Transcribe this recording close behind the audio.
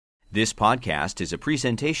This podcast is a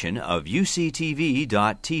presentation of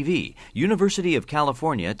UCTV.tv, University of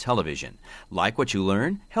California Television. Like what you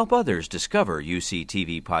learn? Help others discover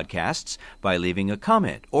UCTV podcasts by leaving a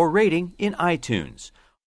comment or rating in iTunes.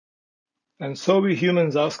 And so we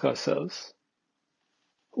humans ask ourselves,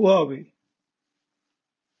 who are we?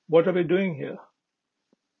 What are we doing here?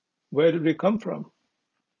 Where did we come from?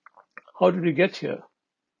 How did we get here?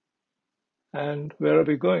 And where are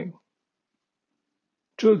we going?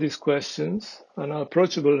 Two of these questions are now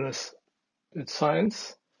approachable with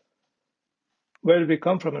science. Where did we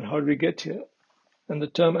come from and how did we get here? And the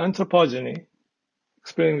term anthropogeny,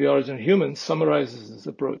 explaining the origin of humans, summarizes this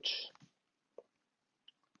approach.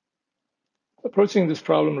 Approaching this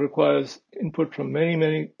problem requires input from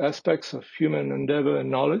many aspects of human endeavor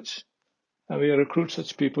and knowledge, and we recruit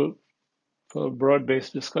such people for a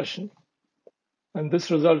broad-based discussion. And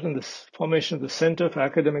this resulted in the formation of the Center for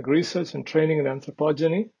Academic Research and Training in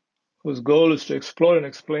Anthropogeny, whose goal is to explore and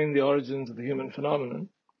explain the origins of the human phenomenon.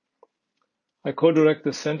 I co-direct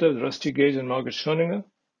the center with Rusty Gage and Margaret Schoninger,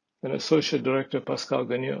 and Associate Director Pascal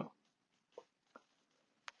Gagnon.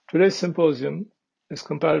 Today's symposium is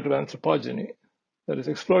comparative anthropogeny, that is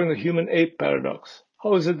exploring the human-ape paradox.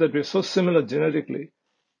 How is it that we're so similar genetically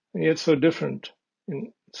and yet so different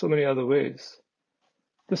in so many other ways?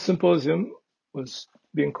 This symposium was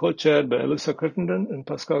being co-chaired by Alyssa Crittenden and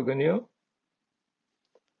Pascal Gagnon.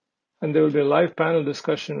 And there will be a live panel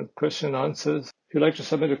discussion with question and answers. If you'd like to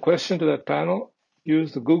submit a question to that panel,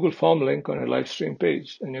 use the Google Form link on your live stream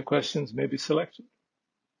page, and your questions may be selected.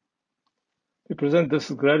 We present this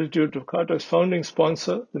with gratitude to Carter's founding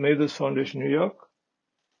sponsor, the Mathers Foundation, New York,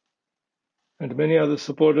 and many other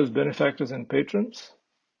supporters, benefactors, and patrons.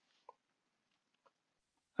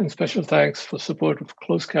 And special thanks for support of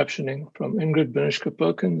closed captioning from Ingrid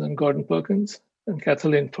Benishka-Perkins and Gordon Perkins and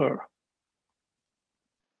Kathleen Furr.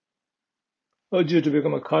 I urge you to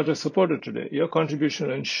become a Carter supporter today. Your contribution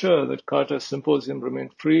will ensure that Carter's symposium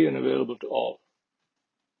remains free and available to all.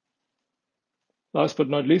 Last but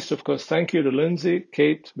not least, of course, thank you to Lindsay,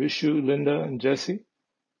 Kate, Vishu, Linda, and Jesse,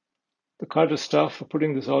 the Carter staff for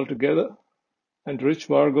putting this all together, and Rich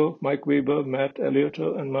Vargo, Mike Weber, Matt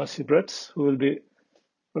Elioto, and Marcy Bretz, who will be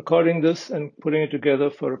recording this and putting it together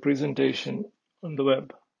for a presentation on the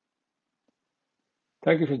web.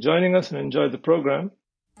 Thank you for joining us and enjoy the program.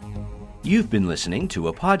 You've been listening to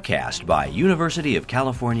a podcast by University of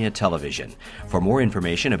California Television. For more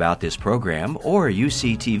information about this program or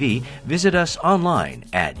UCTV, visit us online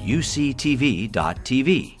at uctv.tv.